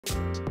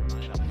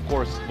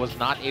course, was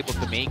not able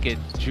to make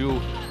it due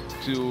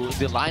to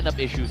the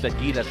lineup issues that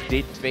Gilas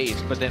did face.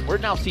 But then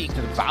we're now seeing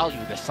the value,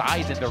 the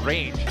size, and the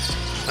range.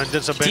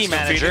 Nandyan sa bench Team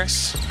manager.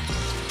 Phoenix.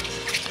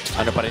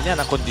 Ano pa rin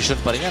yan? Ang kondisyon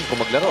pa rin yan kung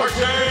maglaro.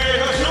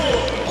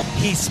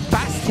 He's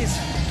past his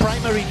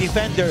primary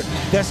defender.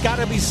 There's got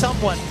to be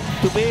someone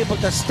to be able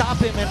to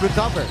stop him and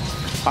recover.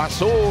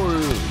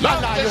 Jazul!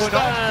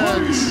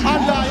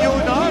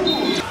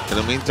 In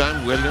the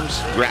meantime, Williams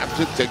grabs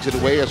it, takes it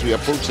away as we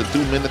approach the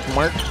 2-minute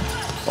mark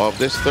of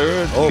this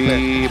third.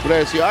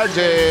 Libre si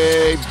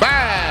RJ.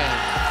 Bang!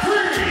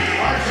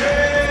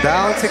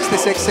 Down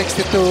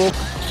 66-62.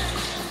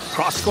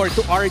 Cross court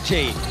to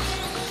RJ.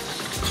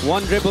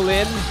 One dribble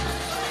in.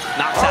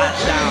 Knocks that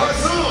down.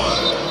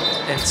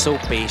 And so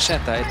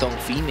patient, itong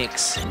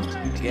Phoenix.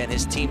 Again,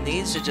 his team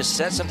needs to just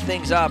set some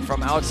things up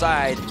from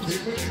outside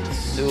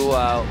to,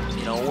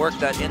 work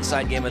that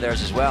inside game of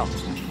theirs as well.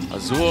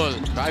 Jazul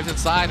drives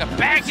inside. The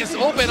bank is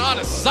open on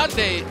a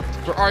Sunday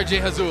for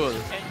RJ Jazul.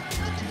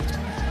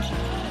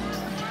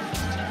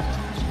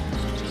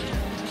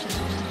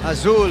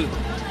 Jazul,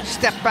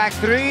 step back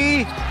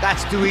three.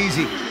 That's too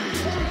easy.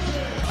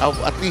 Of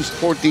at least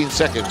 14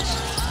 seconds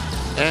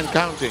and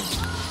counting.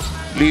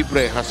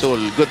 Libre,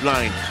 Jazul, good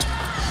line.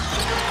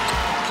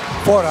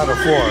 4 out of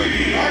 4.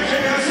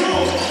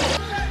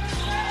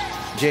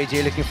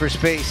 JJ looking for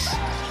space.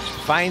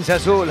 Finds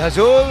Jazul.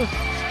 Jazul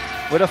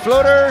with a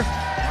floater.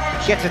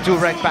 Gets it to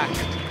right back.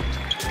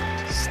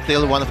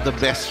 Still one of the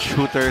best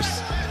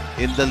shooters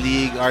in the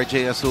league,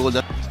 RJ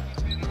Jazul.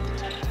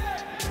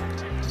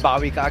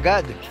 Bawi ka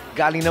agad.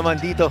 Galing naman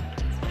dito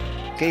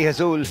kay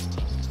Jazul.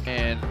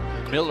 And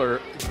Miller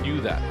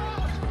knew that.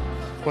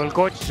 Well,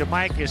 Coach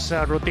Jamaica is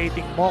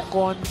rotating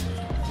Mocon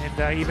and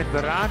even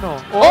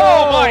Verano.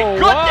 Oh my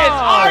goodness!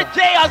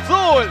 RJ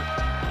Jazul!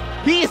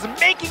 He is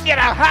making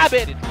it a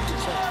habit!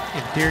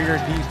 Interior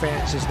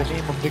defense is the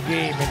name of the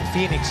game, and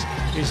Phoenix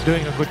is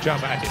doing a good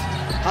job at it.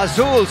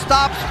 Jazul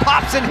stops,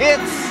 pops, and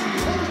hits.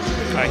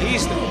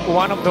 He's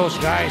one of those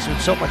guys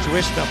with so much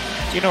wisdom,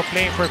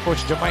 playing for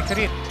Coach Jamaica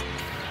rin.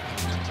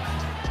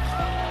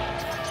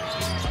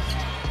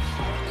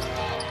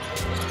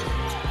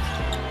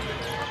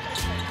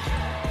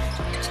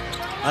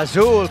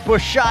 Jazul,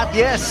 push shot,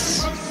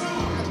 yes.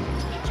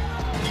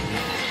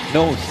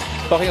 Nose.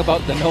 Talking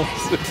about the nose.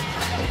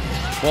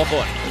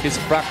 His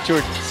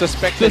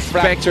suspected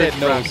fractured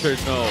nose.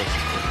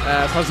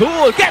 As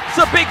Jazul gets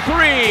a big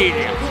three!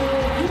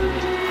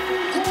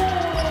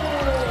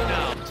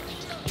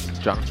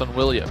 Jonathan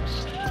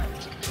Williams.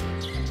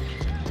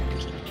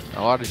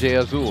 Now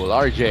RJ Jazul,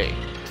 RJ.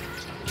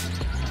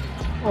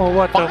 Oh,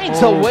 what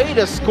Finds a way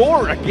to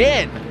score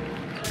again!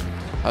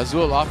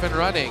 Jazul off and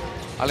running.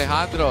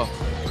 Alejandro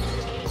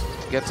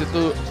gets it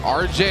to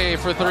RJ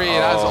for three.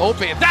 That's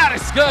open. That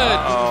is good.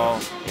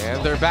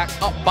 And they're back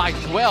up by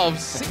 12,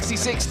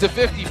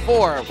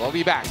 66-54. We'll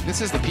be back.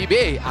 This is the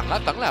PBA.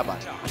 Angat ang laban.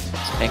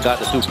 And got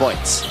the 2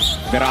 points.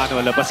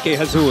 Verano labas kay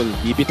Jazul.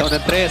 Ibitaw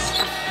ng 3.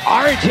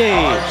 RJ!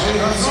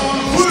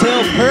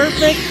 Still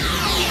perfect.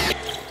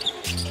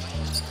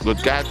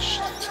 Good catch.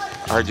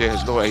 RJ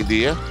has no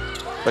idea,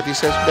 but he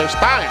says there's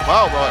time.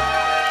 Oh boy.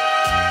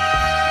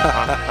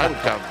 I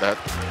would count that.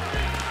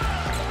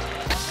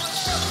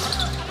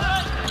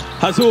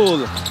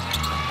 Jazul.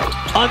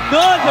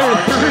 Another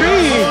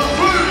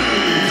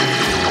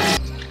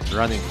 3!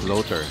 Running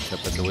floater,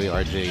 but the way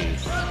RJ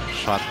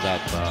shot that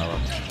ball,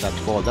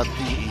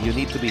 you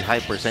need to be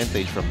high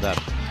percentage from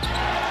that.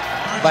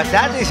 But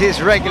that is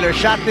his regular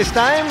shot this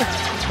time,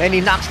 and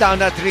he knocks down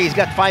that three. He's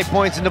got 5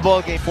 points in the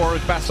ball game. Forward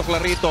pass to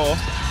Clarito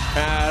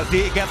as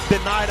he gets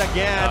denied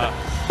again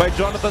by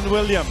Jonathan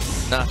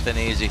Williams. Nothing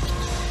easy.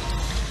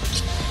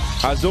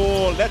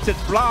 Jazul lets it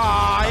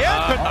fly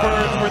and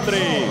confirms for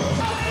three.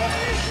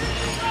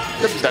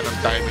 Ganda ng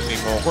timing ni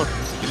Mocon.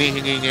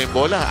 Hinihingi niya yung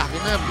bola. Akin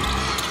na.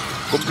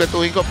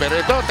 Kumpletuhin ko. Pero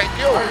ito, thank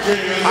you.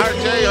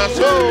 RJ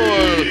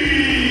Jazul.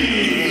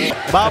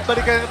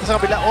 Babalik ka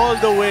sa kabila all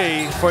the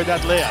way for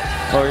that layup.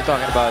 Oh, you're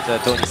talking about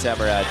Tony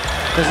Samarad.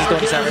 This is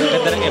Tony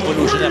Samarad. Ganda ng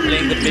evolution na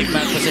playing the big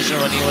man position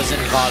when he was in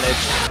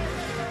college.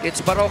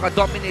 It's Baroka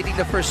dominating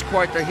the first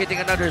quarter, hitting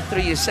another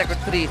three, his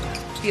second three.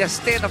 He has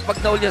 10 of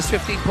Magnolia's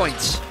 15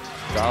 points.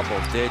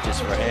 Double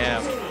digits for him.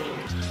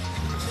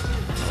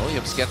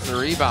 Williams gets the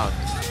rebound.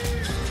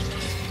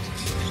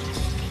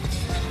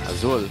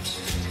 Jazul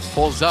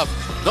pulls up.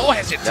 No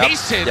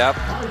hesitation. Yep.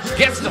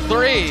 Gets the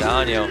three.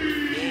 Down you.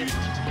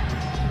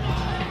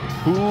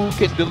 Who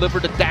can deliver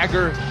the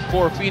dagger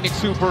for Phoenix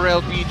Super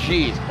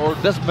LPG? Or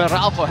does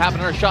Meralco have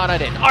another shot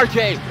at it?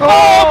 RJ!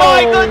 Oh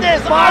my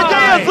goodness!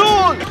 RJ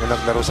Jazul! Yung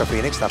naglaro sa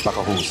Phoenix,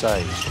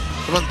 napakahusay.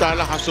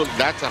 Samantala, Jazul,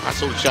 that's a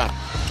Jazul shot.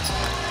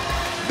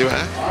 Di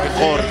ba? Yung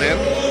corner.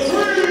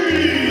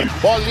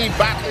 Volley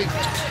battling.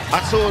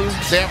 Jazul,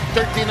 they have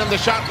 13 on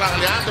the shot clock.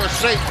 Leandro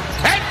straight.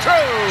 And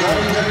true!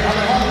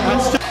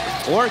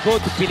 Or go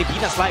to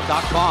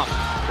PilipinasLive.com.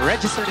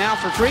 Register now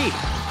for free.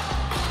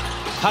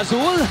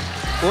 Jazul,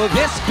 will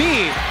this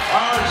be?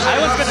 I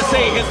was gonna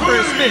say his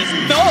first miss.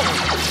 No!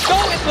 No,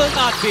 it will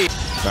not be.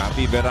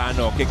 Rafi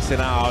Verano kicks it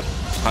out.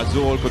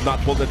 Jazul could not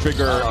pull the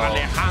trigger.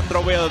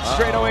 Alejandro will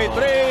straight away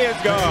three is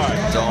good.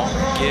 Don't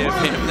give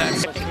him that.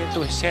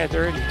 Into his head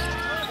early.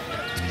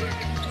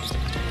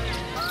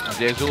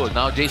 Jazul,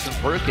 now Jason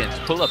Perkins,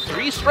 pull up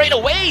three straight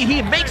away.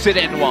 He makes it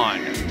in one.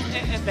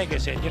 And like I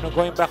said,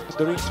 going back to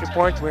the Reach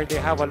report where they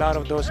have a lot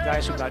of those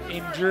guys who got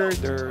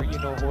injured or,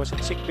 who was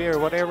in sick bay or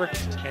whatever.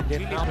 And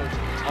then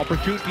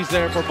Opportunities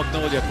there for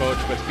Magnolia, coach,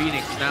 but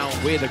Phoenix now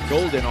with a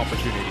golden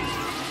opportunity.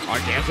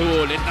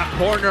 Jazul in the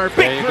corner,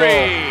 big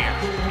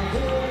three!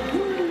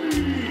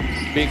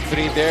 big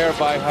three there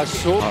by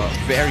Jazul.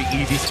 Very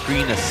easy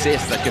screen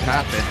assist that could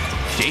happen.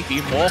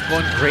 JP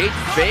Mocon, great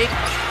fake.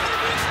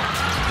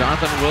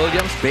 Jonathan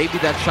Williams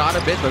babied that shot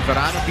a bit, but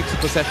Verano keeps the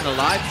possession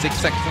alive. 6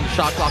 seconds on the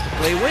shot clock to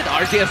play with.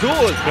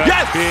 Jazul,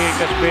 yes!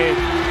 That's big.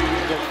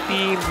 The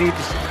team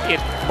needs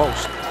it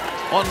most.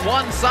 On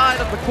one side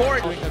of the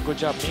court. Doing a good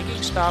job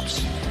making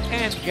stops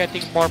and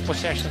getting more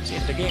possessions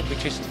in the game,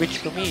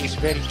 which to me is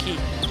very key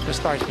to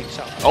start things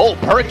out. Oh,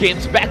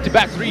 Perkins,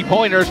 back-to-back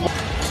three-pointers.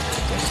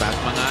 Back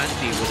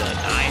Manganti with a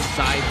nice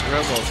side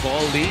dribble.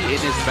 Baldy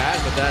in his bag,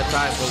 but that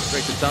time goes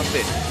straight to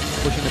Tumpin.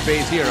 Pushing the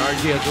pace here,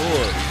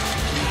 Jazul.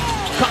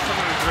 Cut from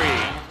the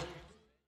three.